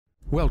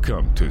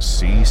Welcome to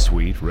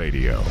C-Suite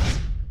Radio.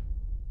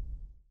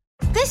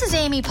 This is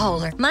Amy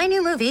Poehler. My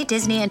new movie,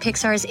 Disney and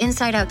Pixar's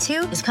Inside Out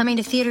 2, is coming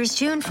to theaters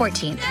June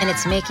 14th, and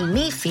it's making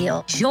me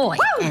feel joy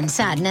and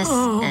sadness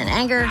and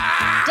anger,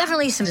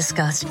 definitely some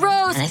disgust, and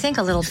I think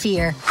a little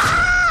fear.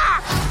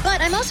 But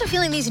I'm also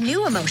feeling these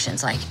new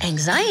emotions like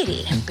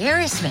anxiety,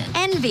 embarrassment,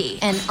 envy,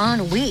 and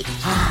ennui.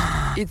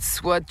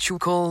 It's what you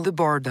call the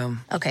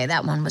boredom. Okay,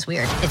 that one was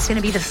weird. It's going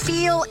to be the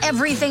feel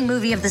everything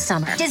movie of the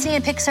summer. Disney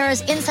and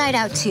Pixar's Inside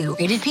Out 2,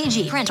 rated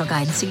PG. Parental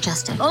guidance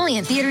suggested. Only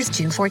in theaters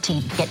June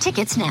 14th. Get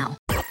tickets now.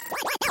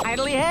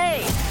 Idly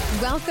hey!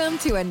 Welcome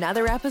to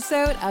another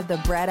episode of The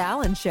Brett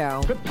Allen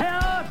Show,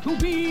 Prepare to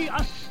be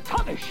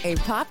astonished! a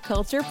pop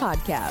culture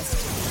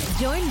podcast.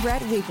 Join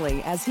Brett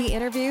weekly as he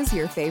interviews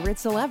your favorite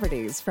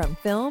celebrities from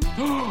film,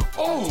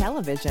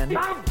 television,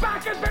 I'm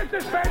back in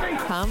business, baby!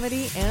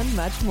 comedy, and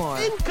much more.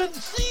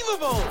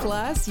 Inconceivable!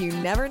 Plus, you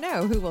never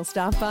know who will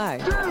stop by.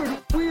 Dude,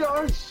 we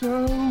are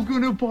so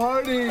gonna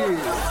party!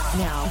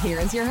 Now, here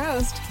is your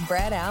host,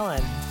 Brett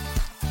Allen.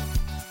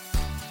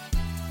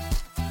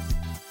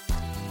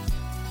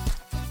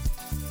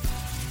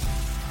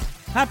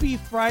 Happy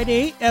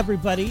Friday,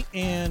 everybody,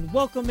 and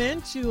welcome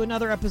into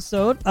another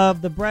episode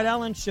of The Brett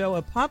Allen Show,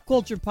 a pop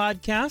culture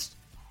podcast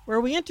where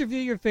we interview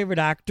your favorite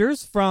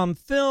actors from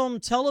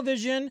film,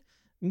 television,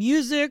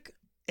 music,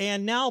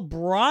 and now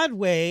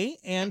Broadway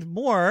and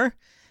more.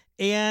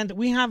 And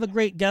we have a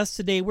great guest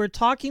today. We're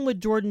talking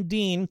with Jordan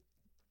Dean.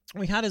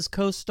 We had his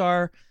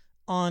co-star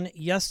on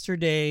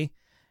yesterday,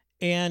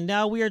 and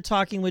now we are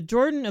talking with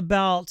Jordan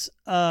about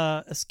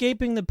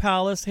escaping the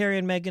palace, Harry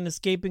and Meghan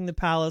escaping the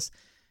palace.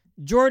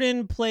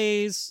 Jordan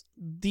plays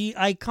the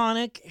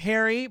iconic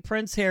Harry,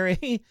 Prince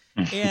Harry,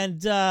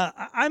 and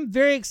I'm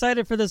very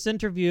excited for this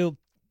interview.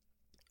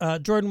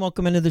 Jordan,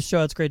 welcome into the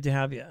show. It's great to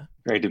have you.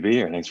 Great to be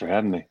here. Thanks for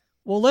having me.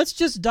 Well, let's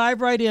just dive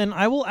right in.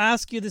 I will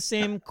ask you the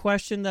same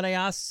question that I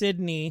asked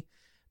Sydney,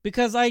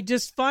 because I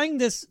just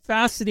find this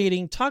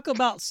fascinating. Talk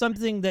about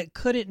something that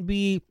couldn't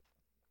be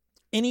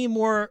any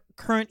more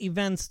current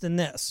events than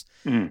this.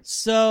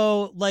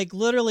 So, like,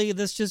 literally,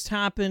 this just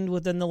happened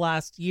within the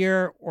last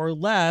year or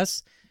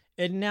less.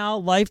 And now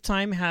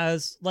Lifetime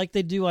has, like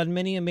they do on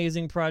many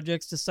amazing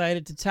projects,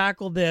 decided to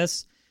tackle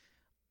this.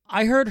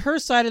 I heard her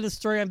side of the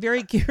story. I'm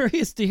very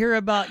curious to hear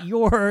about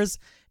yours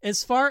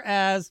as far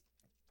as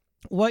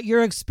what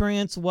your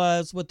experience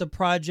was with the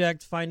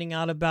project, finding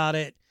out about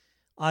it,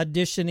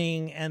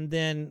 auditioning, and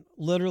then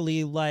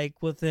literally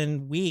like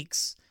within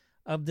weeks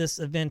of this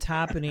event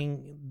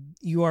happening,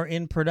 you are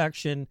in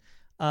production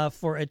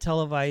for a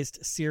televised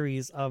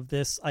series of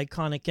this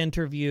iconic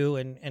interview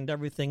and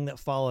everything that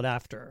followed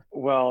after.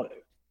 Well,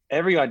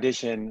 every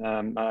audition,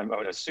 I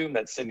would assume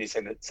that Sydney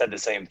said the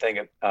same thing,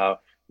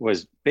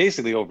 was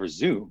basically over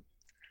Zoom.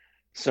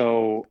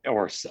 So,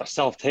 or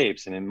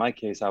self-tapes. And in my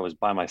case, I was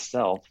by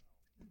myself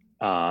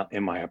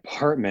in my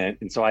apartment.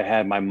 And so I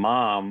had my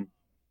mom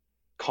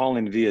call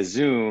in via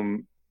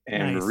Zoom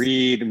and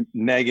read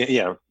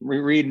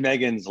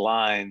Meghan's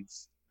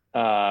lines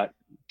to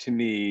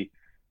me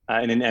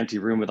in an empty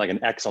room with like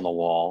an X on the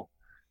wall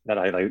that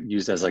I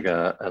used as like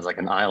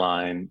an eye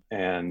line,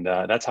 and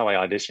that's how I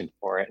auditioned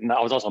for it. And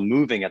I was also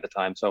moving at the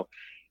time, so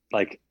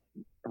like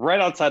right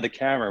outside the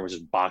camera was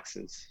just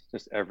boxes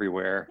just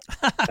everywhere,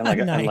 and like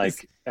and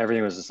like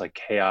everything was just like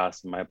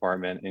chaos in my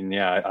apartment. And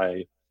yeah,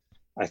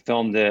 I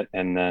filmed it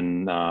and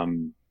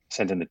then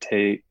sent in the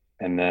tape,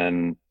 and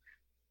then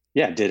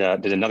did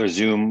another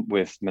Zoom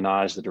with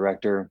Minaj, the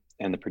director,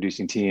 and the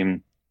producing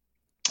team,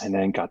 and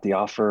then got the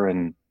offer.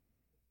 And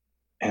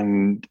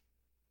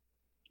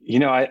you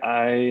know,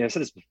 I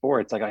said this before.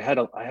 It's like I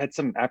had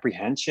some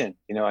apprehension.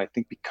 You know, I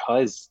think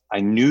because I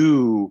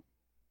knew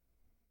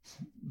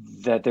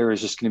that there was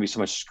just going to be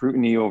so much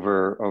scrutiny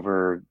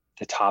over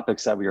the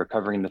topics that we were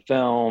covering in the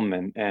film,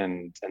 and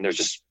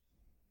there's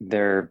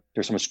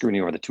so much scrutiny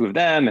over the two of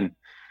them, and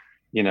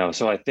you know,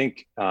 so I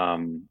think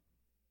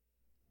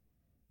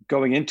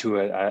going into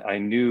it, I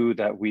knew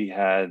that we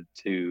had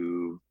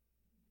to,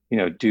 you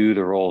know, do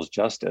the roles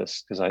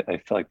justice, because I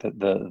feel like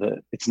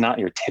the it's not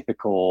your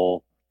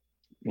typical,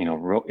 you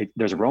know,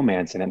 there's a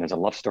romance in it, and there's a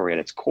love story at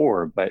its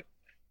core, but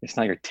it's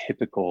not your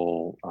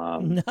typical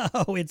no,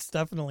 it's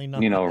definitely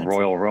not, you know,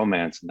 royal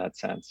romance in that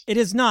sense. It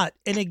is not.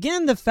 And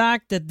again, the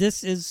fact that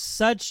this is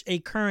such a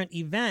current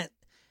event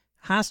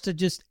has to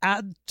just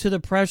add to the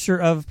pressure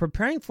of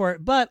preparing for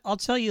it. But I'll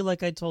tell you,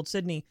 like I told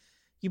Sydney,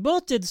 you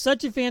both did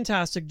such a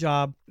fantastic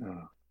job.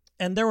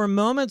 And there were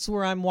moments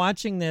where I'm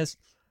watching this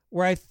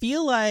where I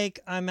feel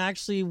like I'm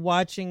actually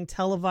watching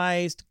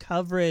televised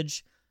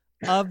coverage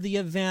of the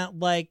event,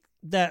 like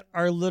that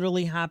are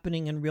literally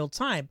happening in real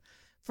time.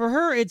 For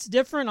her, it's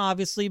different,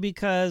 obviously,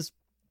 because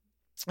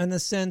in the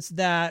sense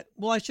that,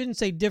 well, I shouldn't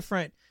say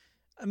different,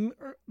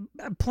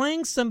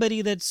 playing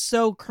somebody that's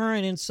so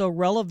current and so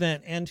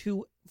relevant, and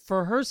who,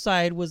 for her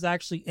side, was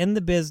actually in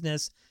the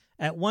business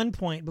at one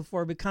point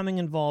before becoming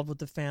involved with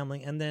the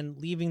family and then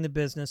leaving the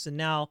business and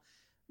now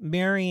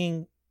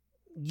marrying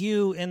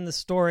you in the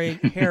story,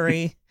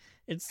 Harry,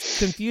 It's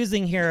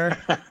confusing here.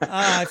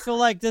 I feel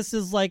like this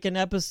is like an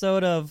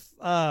episode of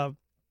I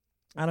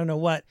don't know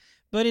what,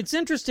 but it's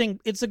interesting.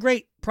 It's a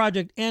great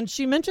project. And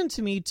she mentioned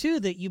to me too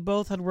that you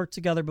both had worked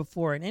together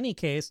before in any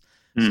case.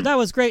 So that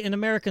was great in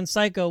American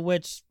Psycho,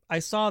 which I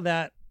saw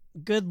that.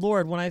 Good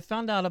Lord, when I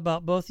found out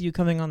about both of you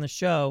coming on the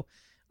show,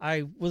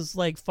 I was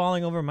like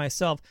falling over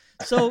myself.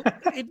 So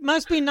it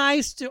must be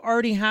nice to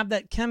already have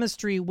that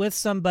chemistry with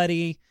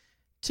somebody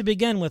to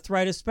begin with,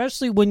 right?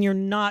 Especially when you're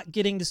not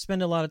getting to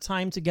spend a lot of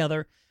time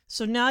together.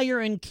 So now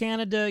you're in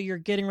Canada, you're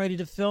getting ready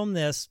to film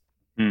this.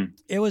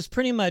 It was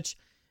pretty much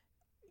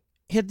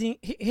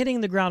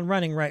hitting the ground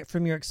running, right,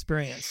 from your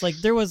experience. Like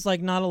there was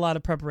like not a lot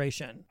of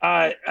preparation.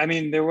 I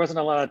mean, there wasn't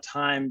a lot of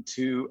time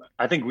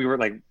I think we were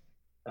like,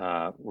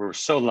 we were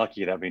so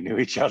lucky that we knew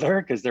each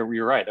other because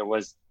you're right.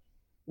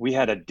 We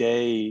had a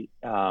day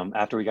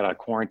after we got out of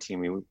quarantine.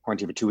 We were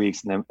quarantined for 2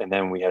 weeks, and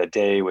then we had a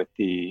day with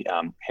the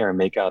hair and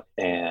makeup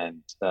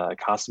and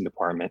costume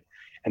department,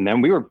 and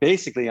then we were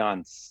basically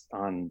on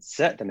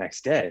set the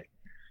next day.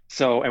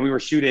 So, and we were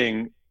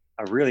shooting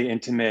a really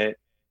intimate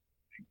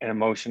and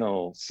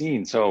emotional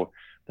scene. So,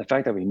 the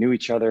fact that we knew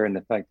each other and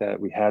the fact that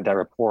we had that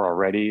rapport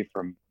already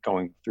from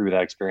going through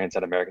that experience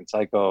at American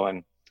Psycho,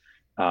 and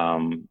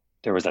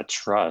there was that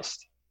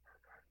trust.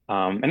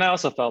 And I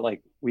also felt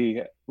like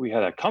we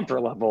had a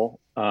comfort level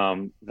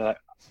that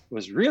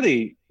was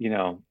really,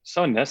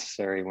 so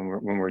necessary when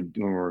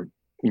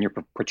you're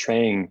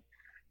portraying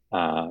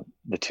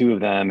the two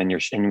of them,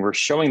 and we're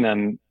showing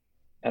them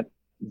at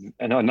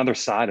another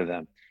side of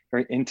them,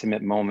 very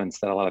intimate moments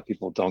that a lot of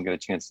people don't get a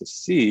chance to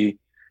see.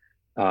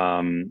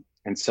 And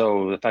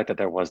so the fact that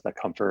there was that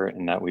comfort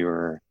and that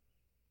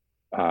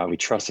we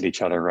trusted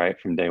each other right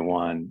from day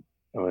one,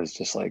 it was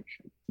just like,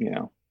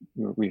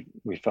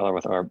 we fell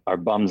with our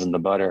bums in the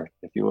butter,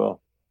 if you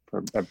will,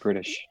 for a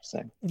British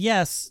saying.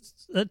 Yes,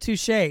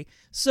 touche.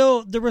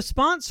 So the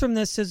response from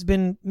this has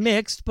been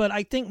mixed, but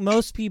I think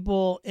most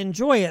people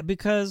enjoy it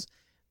because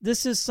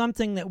this is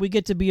something that we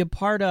get to be a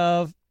part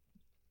of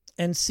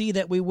and see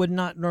that we would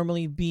not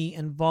normally be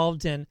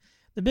involved in.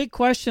 The big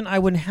question I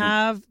would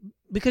have,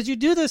 because you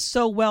do this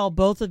so well,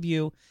 both of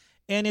you,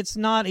 and it's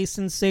not a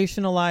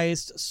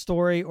sensationalized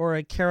story or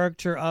a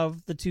character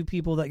of the two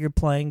people that you're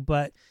playing,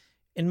 but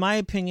in my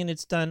opinion,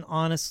 it's done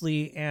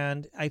honestly,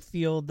 and I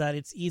feel that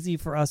it's easy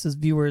for us as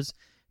viewers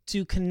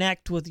to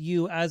connect with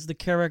you as the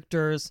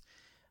characters.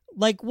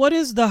 Like, what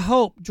is the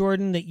hope,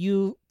 Jordan, that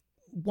you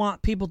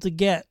want people to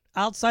get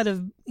outside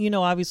of,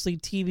 obviously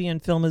TV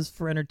and film is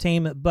for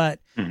entertainment,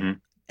 but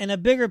in a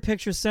bigger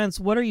picture sense,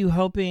 what are you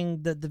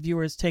hoping that the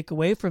viewers take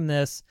away from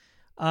this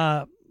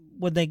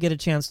when they get a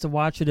chance to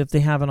watch it if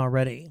they haven't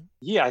already?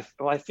 Yeah,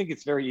 I think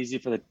it's very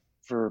easy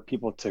for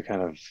people to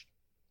kind of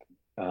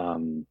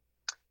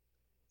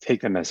take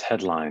them as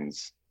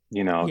headlines,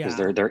 because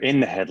they're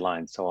in the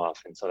headlines so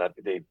often. So that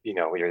they,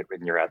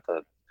 when you're at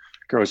the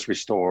grocery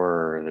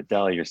store or the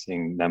deli, you're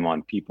seeing them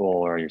on People,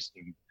 or you're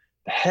seeing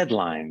the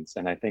headlines.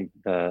 And I think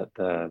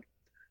the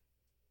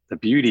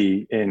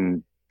beauty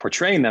in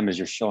portraying them is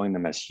you're showing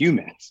them as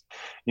humans.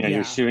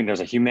 You're showing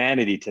there's a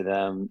humanity to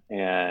them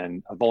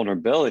and a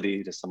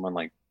vulnerability to someone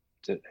like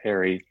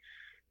Harry,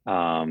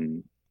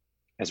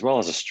 as well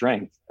as a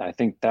strength. I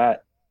think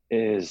that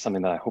is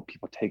something that I hope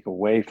people take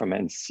away from it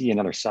and see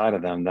another side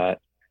of them that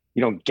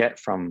you don't get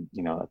from,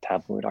 a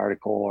tabloid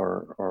article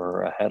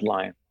or a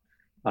headline.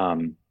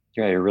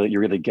 You're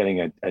really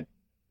getting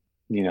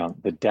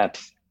the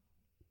depth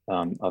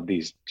of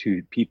these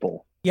two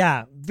people.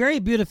 Yeah, very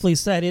beautifully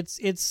said.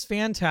 It's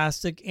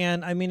fantastic,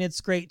 and I mean it's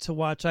great to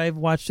watch. I've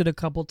watched it a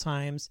couple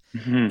times,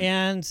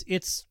 and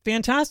it's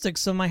fantastic.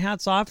 So my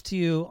hat's off to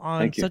you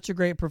on such a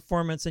great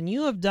performance, and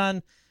you have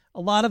done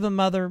a lot of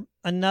other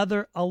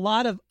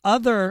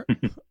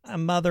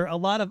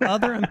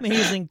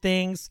amazing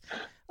things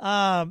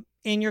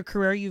in your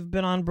career. You've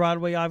been on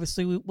Broadway,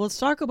 obviously. Let's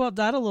talk about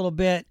that a little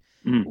bit.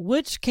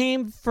 Which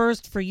came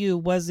first for you?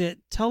 Was it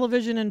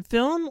television and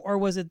film, or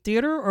was it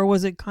theater, or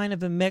was it kind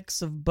of a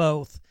mix of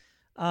both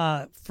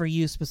for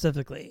you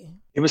specifically?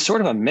 It was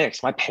sort of a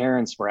mix. My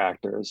parents were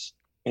actors,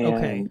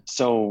 and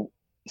so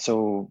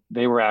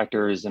they were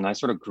actors, and I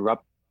sort of grew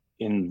up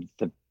in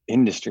the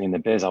industry, in the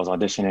biz. I was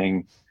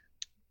auditioning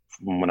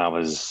when I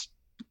was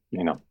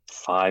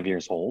 5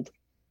 years old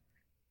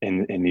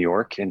in New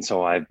York, and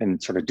so I've been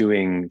sort of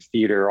doing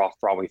theater,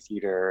 off-Broadway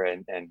theater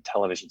and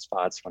television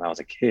spots when I was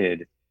a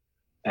kid,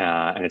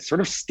 and it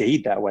sort of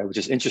stayed that way, which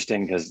is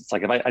interesting because it's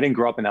like, if I didn't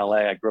grow up in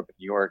LA, I grew up in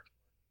New York,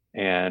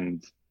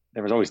 and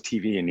there was always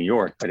TV in New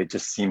York, but it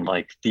just seemed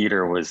like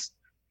theater was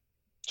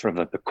sort of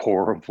like the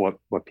core of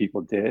what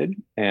people did.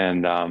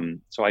 And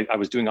so I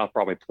was doing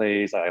off-Broadway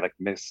plays. I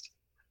missed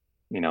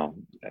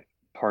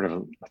part of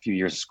a few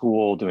years of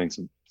school doing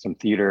some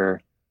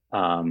theater,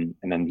 and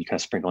then you kind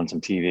of sprinkle in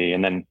some TV.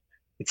 And then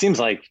it seems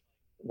like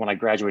when I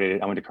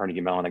graduated, I went to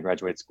Carnegie Mellon, I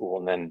graduated school,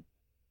 and then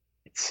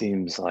it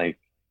seems like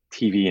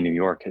TV in New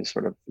York has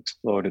sort of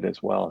exploded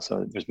as well.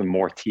 So there's been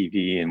more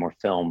TV and more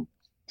film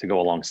to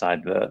go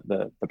alongside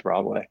the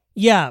Broadway.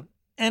 Yeah.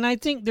 And I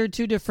think they're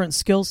two different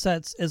skill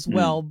sets as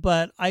well,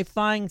 but I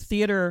find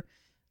theater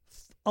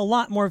a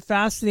lot more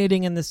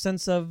fascinating in the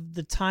sense of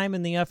the time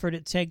and the effort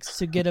it takes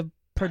to get a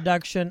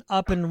production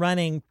up and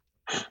running.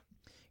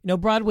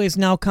 Broadway's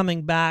now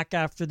coming back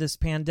after this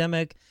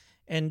pandemic,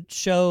 and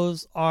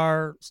shows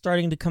are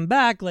starting to come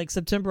back like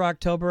September,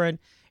 October. And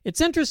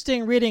it's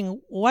interesting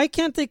reading, why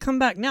can't they come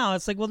back now?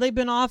 It's like, well, they've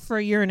been off for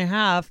a year and a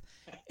half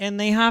and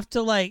they have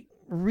to like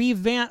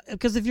revamp,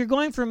 because if you're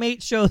going from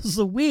 8 shows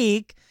a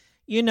week,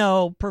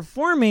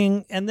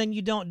 performing, and then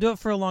you don't do it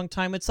for a long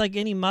time, it's like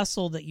any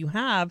muscle that you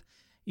have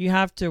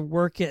to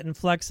work it and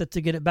flex it to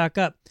get it back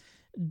up.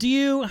 Do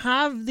you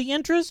have the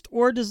interest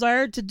or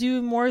desire to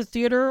do more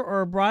theater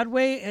or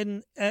Broadway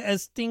and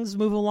as things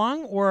move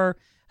along, or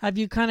have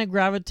you kind of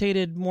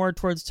gravitated more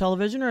towards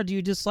television, or do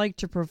you just like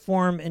to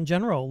perform in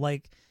general,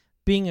 like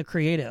being a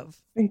creative?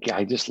 I think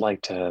I just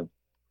like to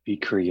be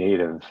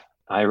creative.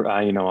 I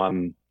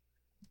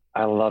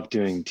love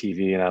doing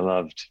TV, and I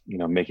loved,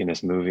 making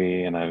this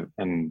movie, and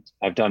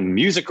I've done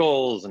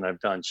musicals, and I've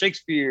done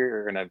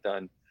Shakespeare, and I've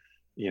done,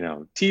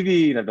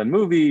 TV, and I've done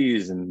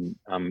movies, and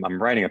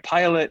I'm writing a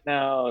pilot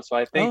now. So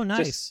I think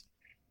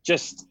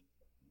just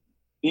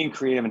being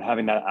creative and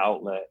having that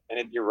outlet,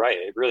 and you're right,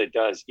 it really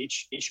does.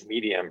 Each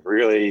medium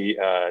really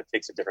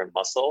takes a different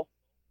muscle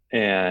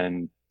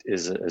and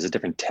is a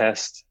different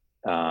test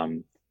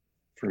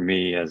for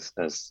me as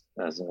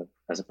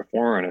a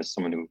performer and as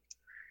someone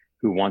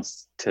who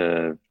wants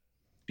to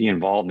be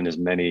involved in as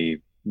many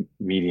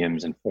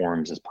mediums and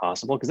forms as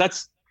possible, because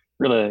that's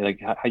really like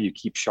how you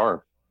keep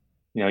sharp.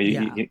 You,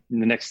 in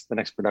the next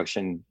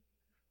production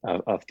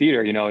of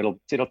theater,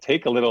 it'll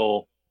take a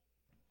little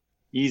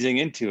easing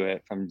into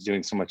it from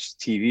doing so much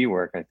TV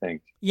work, I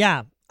think.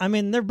 Yeah. I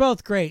mean, they're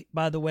both great,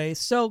 by the way.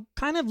 So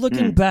kind of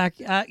looking back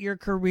at your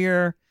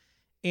career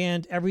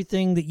and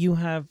everything that you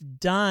have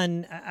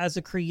done as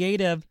a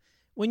creative,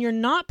 when you're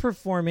not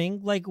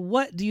performing, like,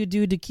 what do you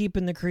do to keep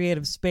in the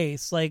creative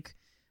space? Like,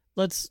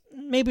 let's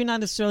maybe not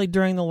necessarily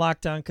during the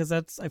lockdown, because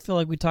I feel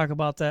like we talk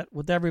about that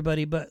with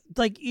everybody, but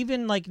like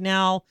even like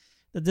now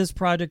that this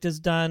project is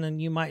done and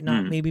you might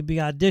not maybe be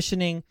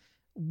auditioning,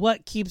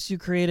 what keeps you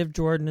creative,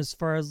 Jordan, as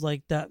far as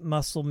like that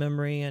muscle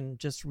memory and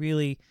just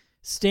really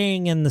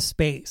staying in the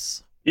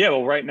space? Yeah,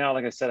 well, right now,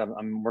 like I said,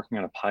 I'm working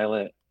on a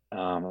pilot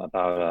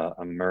about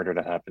a murder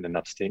that happened in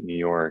upstate New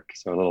York.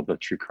 So a little bit of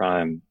true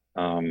crime.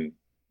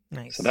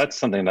 Nice. So that's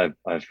something that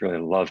I've really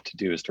loved to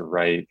do, is to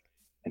write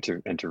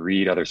and to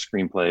read other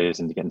screenplays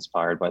and to get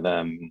inspired by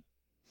them.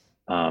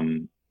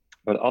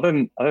 But other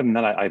than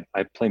that,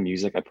 I play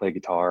music, I play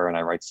guitar, and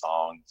I write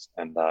songs,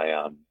 and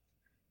I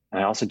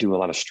also do a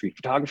lot of street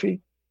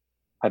photography.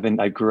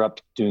 I grew up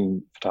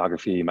doing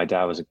photography. My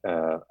dad was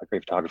a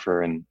great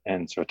photographer and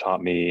sort of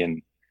taught me.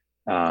 And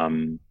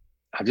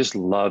I just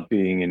love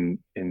being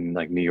in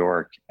like New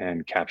York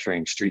and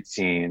capturing street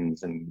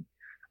scenes. And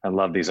I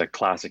love these like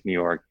classic New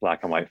York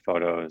black and white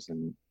photos.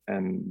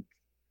 And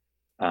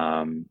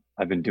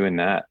I've been doing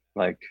that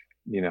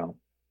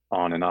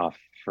on and off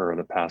for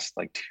the past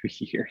like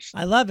 2 years.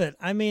 I love it.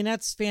 I mean,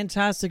 that's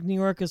fantastic. New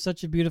York is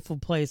such a beautiful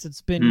place.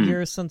 It's been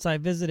years since I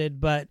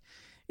visited, but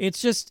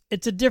it's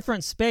a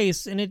different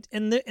space. And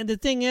the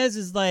thing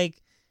is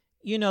like,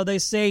 they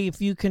say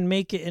if you can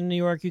make it in New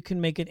York, you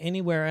can make it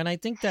anywhere. And I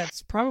think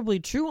that's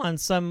probably true on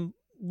some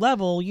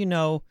level,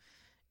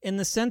 in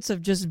the sense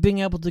of just being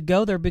able to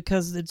go there,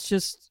 because it's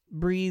just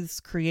breathes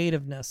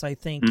creativeness, I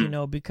think,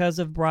 because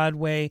of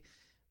Broadway.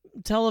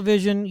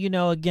 Television,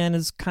 again,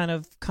 has kind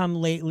of come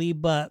lately,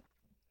 but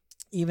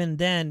even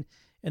then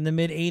in the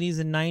mid 80s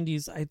and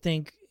 90s, I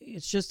think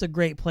it's just a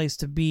great place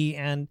to be.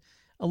 And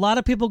a lot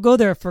of people go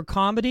there for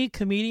comedy.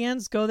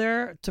 Comedians go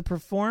there to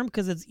perform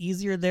because it's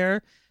easier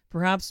there,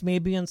 perhaps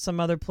maybe in some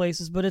other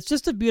places, but it's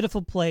just a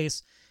beautiful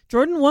place.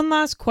 Jordan, one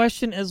last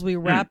question as we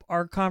wrap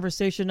our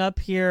conversation up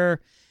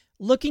here.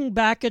 Looking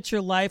back at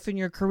your life and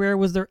your career,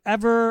 was there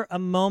ever a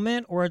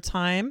moment or a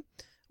time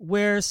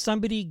where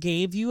somebody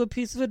gave you a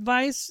piece of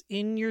advice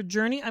in your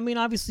journey? I mean,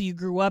 obviously you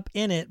grew up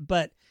in it,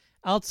 but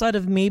outside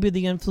of maybe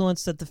the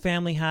influence that the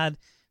family had,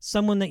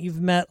 someone that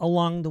you've met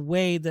along the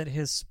way that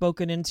has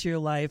spoken into your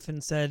life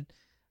and said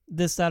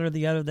this, that, or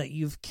the other that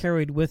you've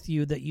carried with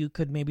you that you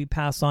could maybe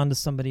pass on to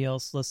somebody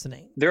else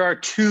listening? There are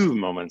 2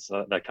 moments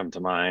that come to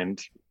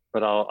mind,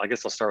 but I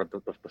guess I'll start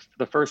with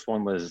the first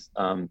one. Was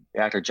the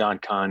actor John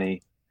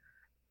Connie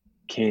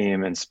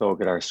came and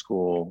spoke at our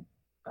school.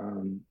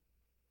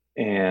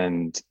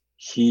 And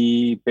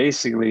he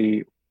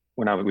basically,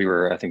 we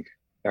were, I think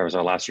that was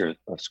our last year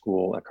of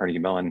school at Carnegie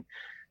Mellon,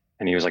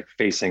 and he was like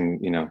facing,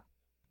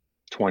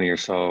 20 or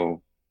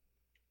so,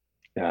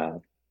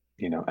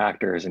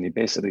 actors. And he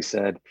basically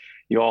said,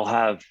 you all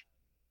have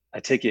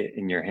a ticket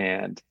in your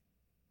hand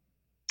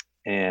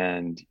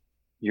and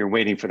you're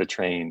waiting for the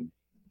train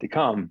to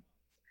come.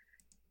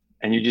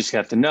 And you just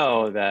have to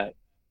know that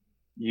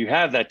you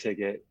have that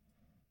ticket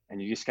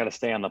and you just got to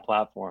stay on the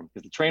platform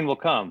because the train will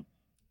come.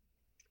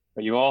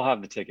 But you all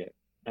have the ticket.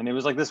 And it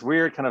was like this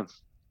weird kind of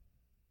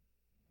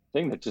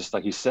thing that just,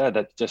 like you said,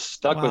 that just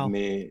stuck with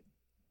me,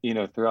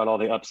 throughout all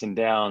the ups and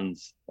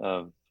downs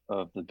of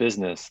the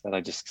business that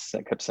I just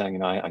kept saying, you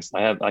know, I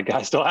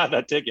still have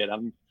that ticket.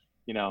 I'm,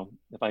 you know,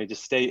 if I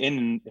just stay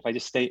in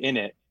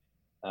it,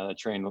 the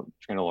train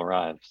will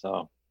arrive.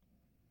 So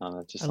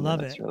that's just something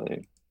that's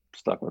really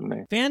stuck with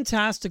me.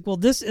 Fantastic. Well,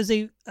 this is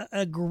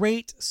a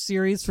great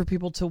series for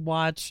people to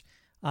watch.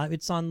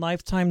 It's on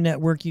Lifetime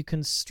Network. You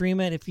can stream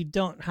it. If you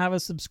don't have a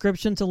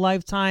subscription to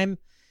Lifetime,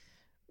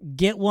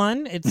 get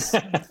one. It's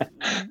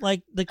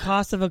like the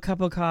cost of a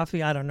cup of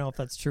coffee. I don't know if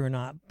that's true or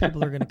not.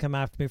 People are going to come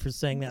after me for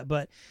saying that.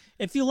 But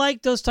if you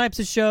like those types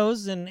of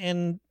shows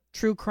and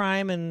true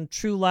crime and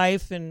true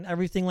life and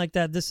everything like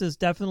that, this is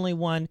definitely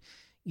one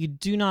you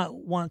do not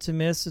want to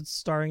miss. It's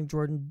starring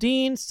Jordan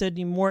Dean,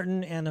 Sidney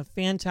Morton, and a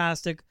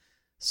fantastic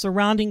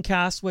surrounding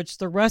cast, which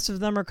the rest of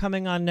them are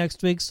coming on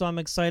next week. So I'm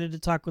excited to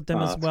talk with them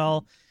as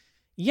well. Cool.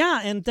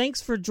 Yeah, and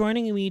thanks for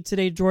joining me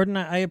today, Jordan.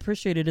 I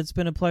appreciate it. It's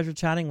been a pleasure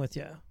chatting with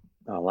you.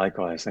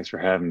 Likewise. Thanks for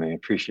having me.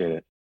 Appreciate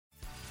it.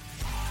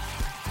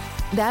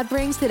 That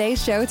brings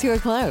today's show to a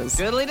close.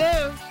 Goodly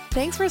do.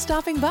 Thanks for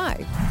stopping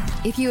by.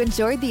 If you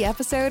enjoyed the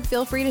episode,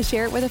 feel free to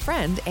share it with a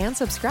friend and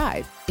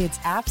subscribe. It's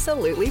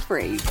absolutely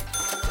free.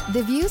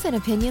 The views and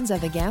opinions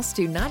of the guests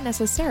do not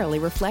necessarily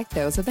reflect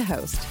those of the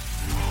host.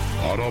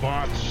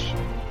 Autobots,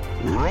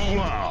 roll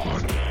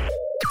out.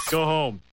 Go home.